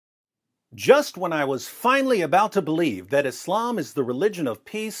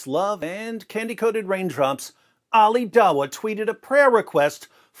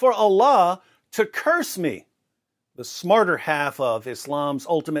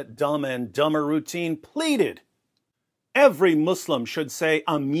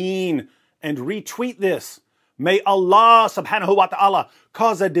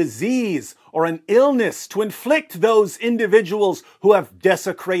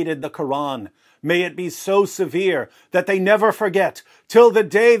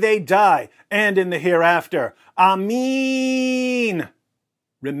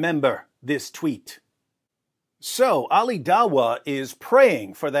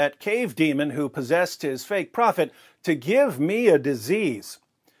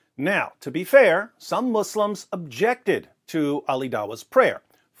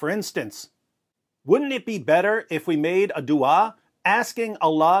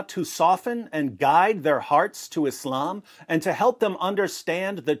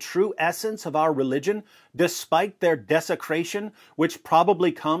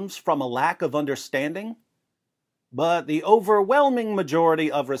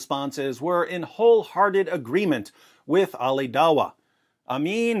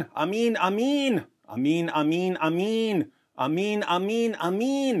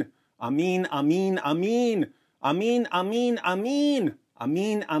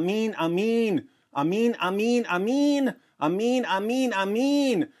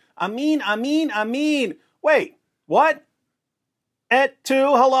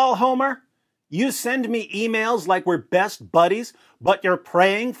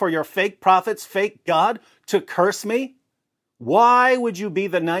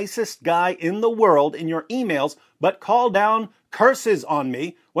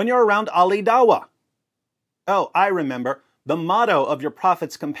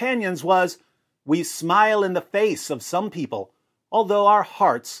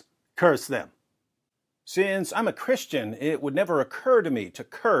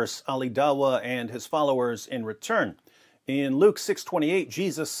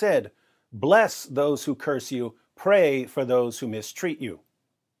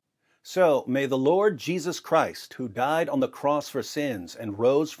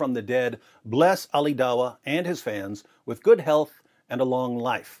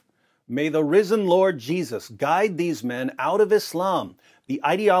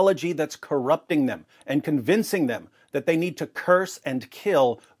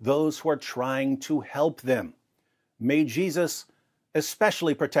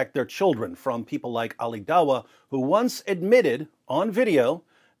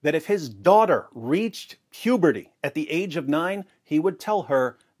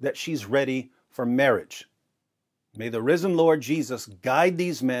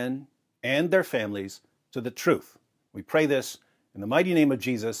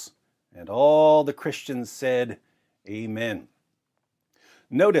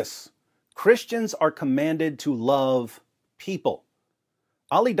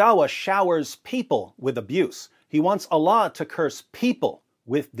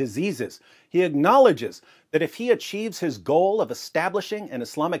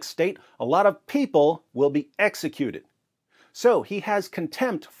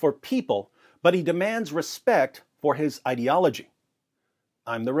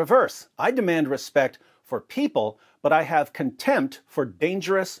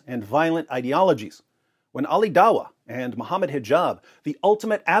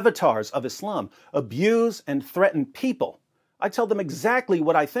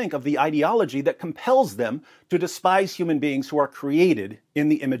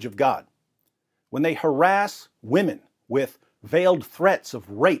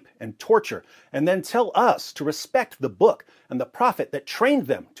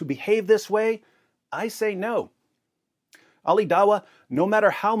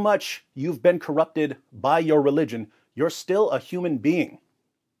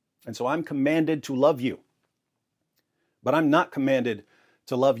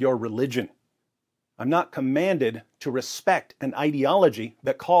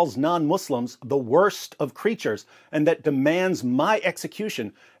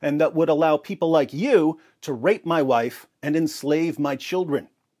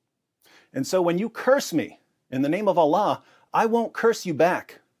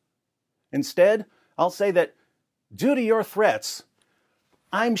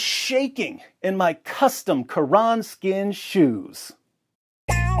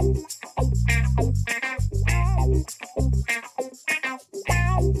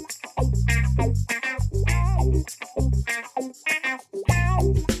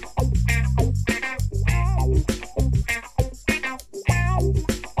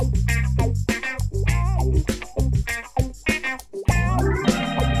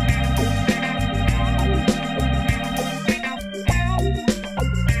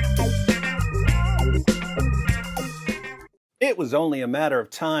was only a matter of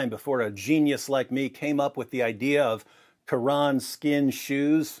time before a genius like me came up with the idea of Quran skin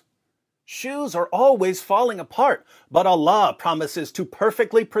shoes. Shoes are always falling apart, but Allah promises to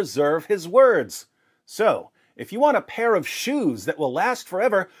perfectly preserve His words. So, if you want a pair of shoes that will last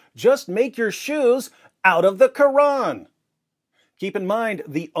forever, just make your shoes out of the Quran. Keep in mind,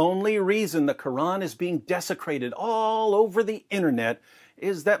 the only reason the Quran is being desecrated all over the internet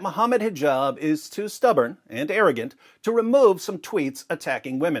is that Muhammad Hijab is too stubborn and arrogant to remove some tweets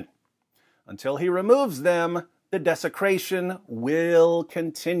attacking women. Until he removes them, the desecration will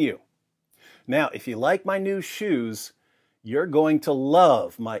continue. Now, if you like my new shoes, you're going to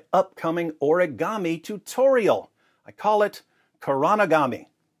love my upcoming origami tutorial. I call it Quranogami.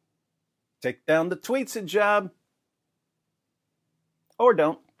 Take down the tweets, Hijab. Or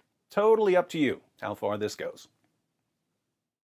don't. Totally up to you how far this goes.